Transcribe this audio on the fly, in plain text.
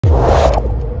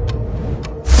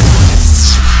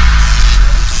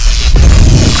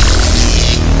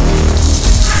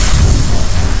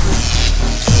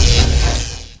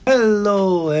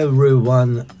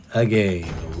everyone again.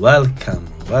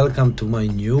 Welcome to my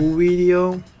new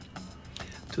video.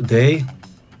 Today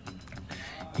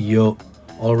you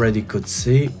already could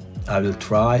see I will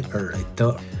try a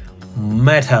return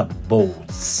meta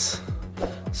boats.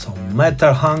 So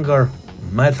meta hunger,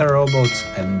 meta robots,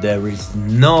 and there is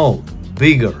no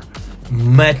bigger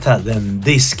meta than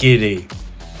this kitty.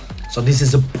 So this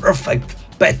is a perfect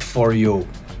pet for you.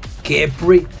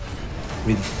 Khepri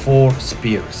with 4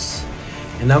 spears.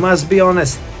 And I must be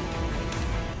honest,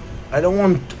 I don't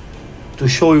want to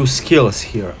show you skills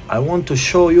here. I want to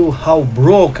show you how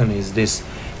broken is this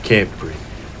Khepri.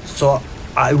 So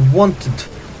I wanted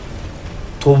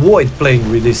to avoid playing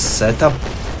with this setup,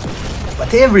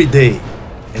 but every day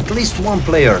at least one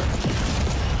player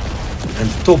and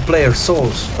top player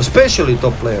souls, especially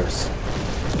top players,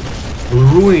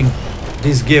 ruin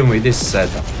this game with this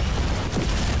setup.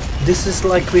 This is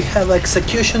like we have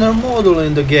executioner model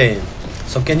in the game.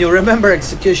 So can you remember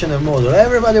executioner model?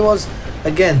 Everybody was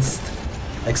against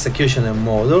executioner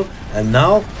model, and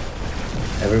now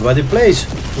everybody plays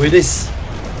with this,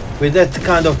 with that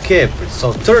kind of Khepri.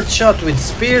 So third shot with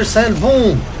spears and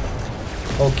boom.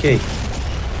 Okay,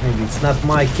 maybe it's not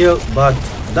my kill, but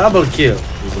double kill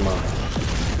is mine.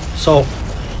 So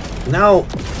now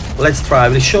let's try. I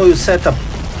will show you setup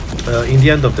in the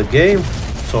end of the game.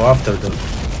 So after the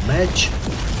match.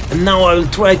 And now I will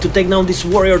try to take down this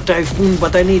warrior typhoon,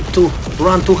 but I need to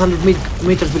run 200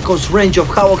 meters because range of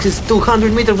Havoc is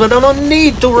 200 meters, but I don't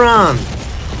need to run.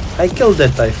 I killed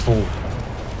that typhoon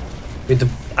with,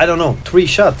 I don't know, 3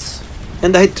 shots.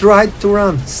 And I tried to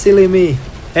run, silly me.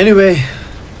 Anyway,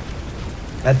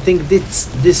 I think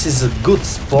this is a good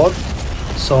spot.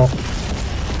 So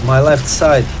my left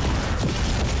side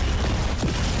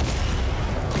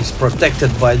is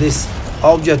protected by this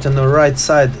object, and the right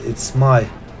side it's my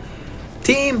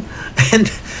team,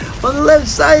 and on the left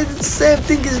side the same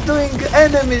thing is doing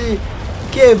enemy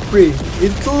Khepri.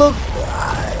 It looked,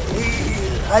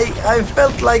 I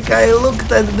felt like I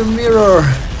looked at the mirror.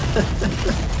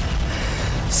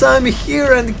 So I'm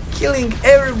here and killing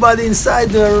everybody inside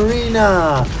the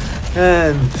arena,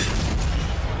 and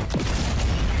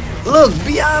look,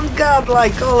 beyond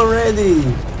godlike already.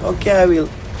 Okay, I will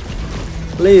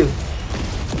leave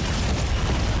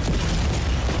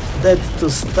that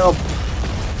to stop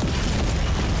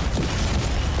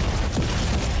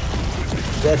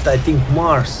that, I think,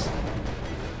 Mars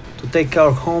to take our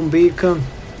home beacon.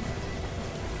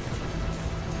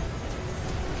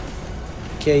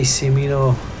 Okay,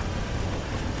 Simino,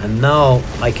 and now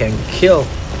I can kill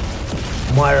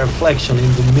my reflection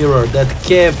in the mirror, that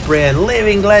Khepri and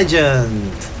living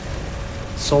legend.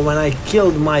 So when I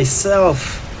killed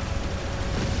myself,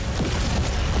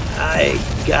 I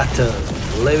got a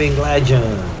living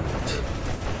legend.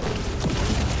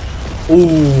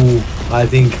 Ooh, I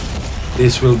think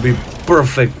this will be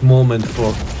perfect moment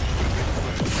for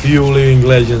few living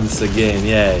legends again,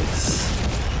 yes.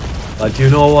 But you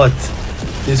know what?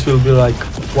 This will be like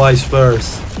vice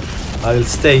versa. I will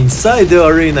stay inside the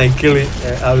arena and kill it.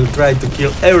 I will try to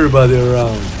kill everybody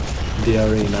around the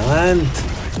arena. And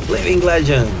living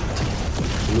legend,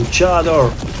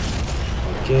 Luchador.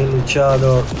 Okay,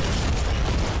 Luchador,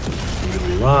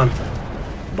 you run.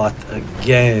 But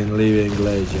again, living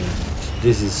legend.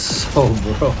 This is so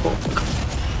broke.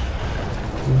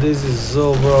 This is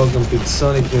so broken,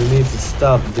 Pixonic. You need to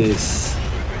stop this.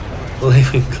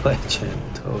 Living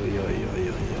legend. Oh, yo.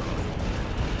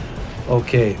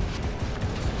 Okay.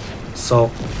 So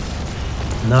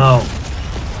now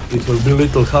it will be a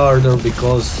little harder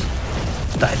because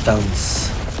Titans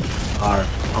are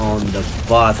on the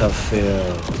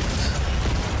battlefield.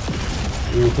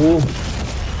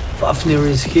 Fafnir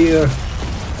is here,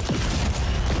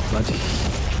 but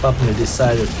Fafnir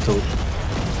decided to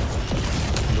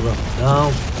drop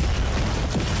down,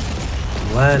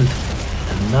 to land,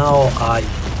 and now I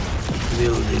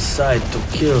will decide to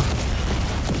kill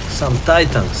some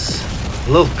Titans.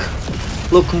 Look,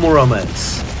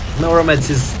 Muramets. Muramets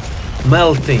is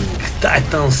melting.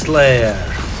 Titan Slayer.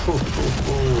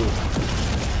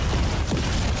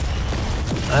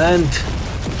 And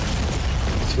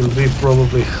it will be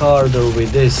probably harder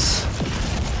with this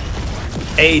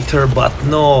Aether, but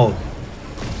no.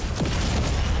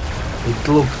 It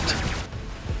looked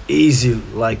easy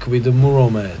like with the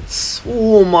Muramets.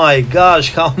 Oh my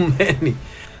gosh, how many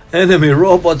enemy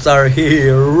robots are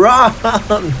here. Run!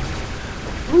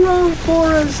 Run,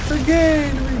 Forest,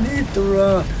 again! We need to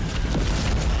run.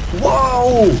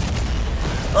 Wow!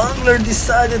 Angler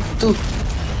decided to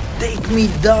take me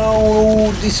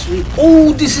down.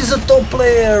 Oh, this is a top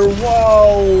player.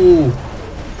 Wow!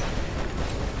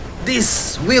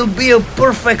 This will be a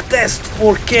perfect test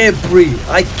for Khepri.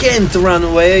 I can't run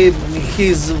away,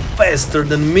 he's faster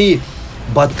than me.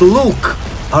 But look,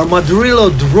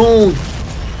 Armadillo Drone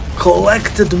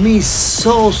collected me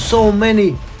so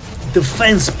many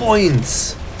defense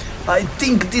points. I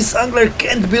think this angler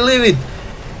can't believe it.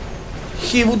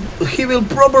 He will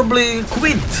probably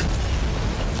quit.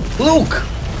 Look,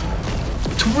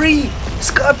 3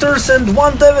 scatters and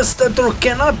 1 devastator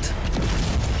cannot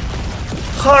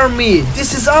harm me.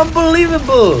 This is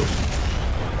unbelievable.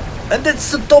 And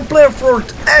that's the top player for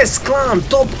S clan,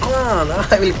 top clan.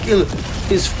 I will kill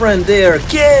his friend there.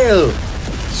 Kill.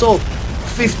 So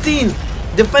 15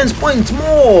 defense points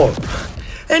more.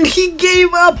 And he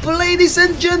gave up, ladies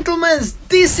and gentlemen.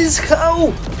 This is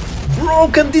how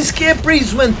broken this Khepri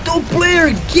is, when top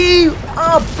player gave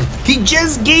up. He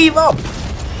just gave up.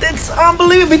 That's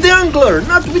unbelievable. With the angler,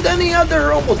 not with any other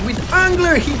robot. With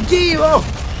angler he gave up.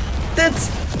 That's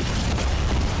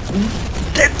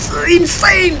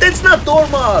insane. That's not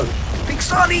normal.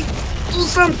 Pixani, do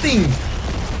something.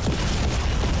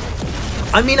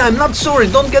 I mean, I'm not sorry,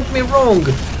 don't get me wrong.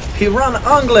 He ran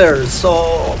angler,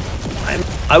 so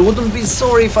I wouldn't be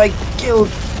sorry if I killed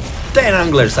 10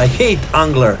 anglers. I hate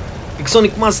angler.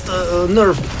 Pixonic must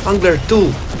nerf angler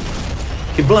too.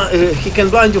 He can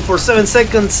blind you for 7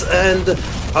 seconds, and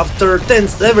after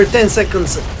every 10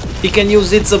 seconds he can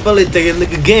use its ability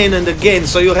again and again,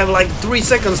 so you have like 3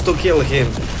 seconds to kill him.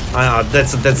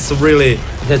 That's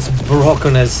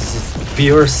broken as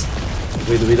Pierce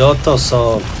with auto,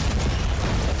 so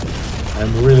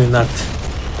I'm really not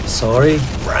sorry.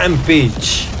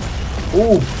 Rampage.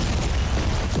 Ooh,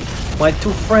 my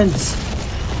 2 friends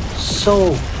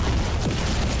saw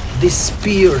these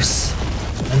spears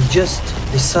and just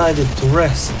decided to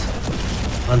rest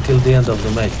until the end of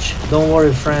the match. Don't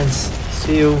worry, friends.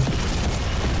 See you.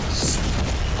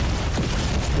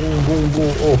 Boom, boom,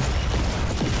 boom. Oh,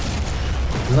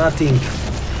 nothing.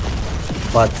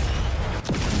 But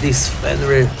this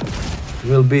Fenrir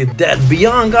will be dead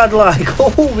beyond godlike.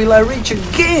 Oh, will I reach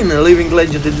again a living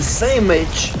legend in the same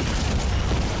match?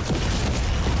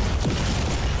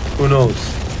 Who knows?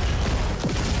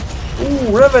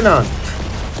 Ooh, Revenant.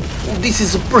 Ooh, this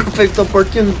is a perfect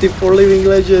opportunity for living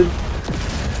legend.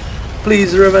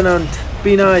 Please, Revenant,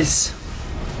 be nice.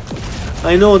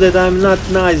 I know that I'm not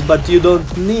nice, but you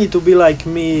don't need to be like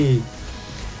me.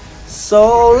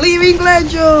 So, living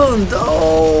legend!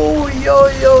 Oh, yo,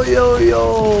 yo, yo,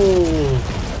 yo!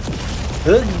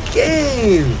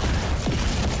 Again!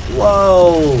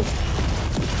 Wow!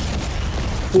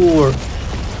 Poor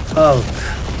Hulk.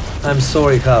 I'm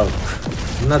sorry, Hulk.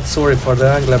 Not sorry for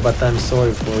the angler, but I'm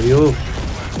sorry for you.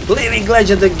 Living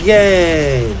legend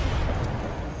again!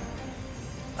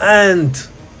 And,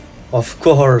 of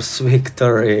course,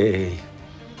 victory!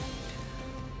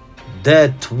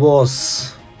 That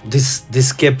was...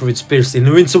 This Khepri with Spears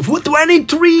invincible.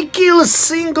 23 kills,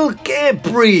 single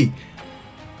Khepri!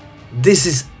 This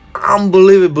is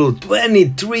unbelievable.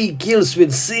 23 kills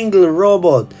with single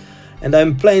robot. And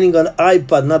I'm playing on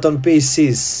iPad, not on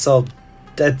PCs, so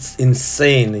that's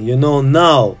insane. You know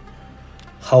now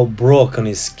how broken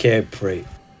is Khepri.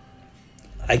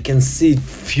 I can see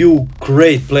few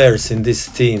great players in this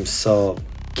team, so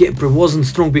Khepri wasn't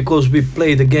strong because we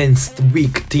played against a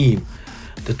weak team.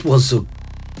 That was a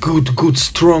good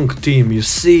strong team. You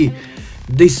see,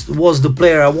 this was the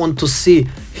player I want to see.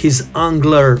 His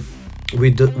angler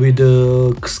with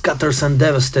the scatters and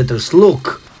devastators.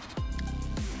 Look,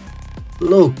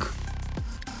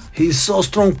 he's so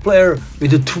strong player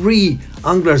with the 3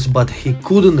 anglers, but he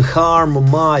couldn't harm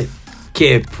my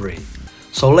Khepri.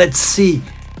 So let's see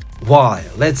why.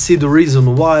 Let's see the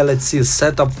reason why. Let's see a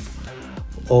setup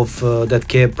of that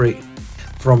Khepri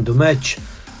from the match.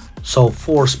 So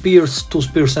 4 spears, 2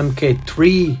 spears MK,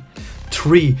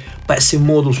 3 passive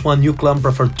modules, 1 nuclear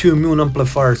amplifier, 2 immune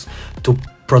amplifiers to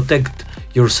protect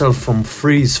yourself from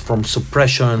freeze, from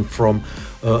suppression, from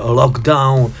a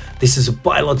lockdown. This is a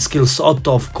pilot skills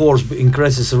auto, of course,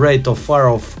 increases the rate of fire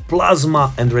of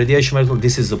plasma and radiation weapon.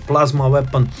 This is a plasma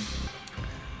weapon.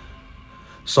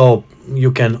 So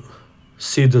you can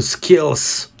see the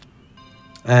skills,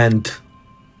 and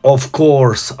of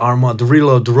course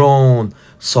Armadillo Drone.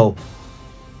 So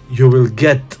you will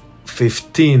get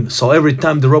 15. So every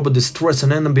time the robot destroys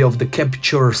an enemy of the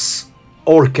captures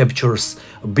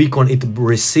a beacon, it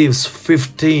receives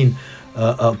 15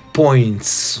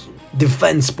 points,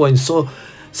 defense points. So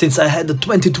since I had the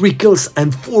 23 kills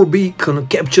and 4 beacon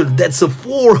captured, that's a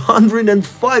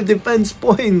 405 defense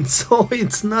points. So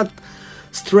it's not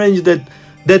strange that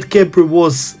that Khepri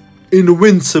was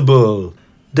invincible.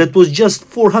 That was just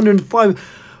 405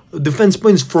 defense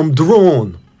points from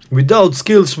drone. without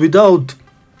skills, without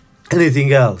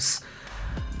anything else.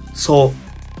 So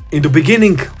in the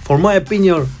beginning, for my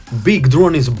opinion, big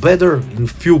drone is better in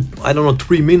few, I don't know,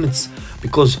 3 minutes,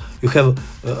 because you have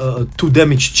 2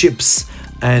 damage chips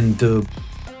and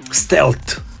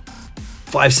stealth.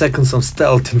 5 seconds on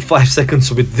stealth. In 5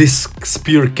 seconds with this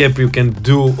spear cap you can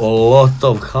do a lot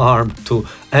of harm to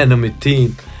enemy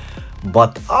team.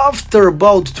 But after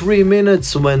about 3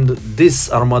 minutes, when this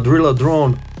Armadillo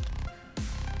drone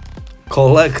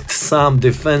collect some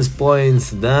defense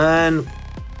points, then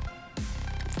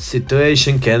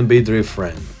situation can be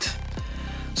different.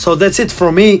 So that's it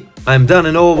from me. I'm done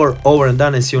and over and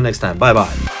done, and see you next time. Bye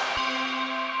bye.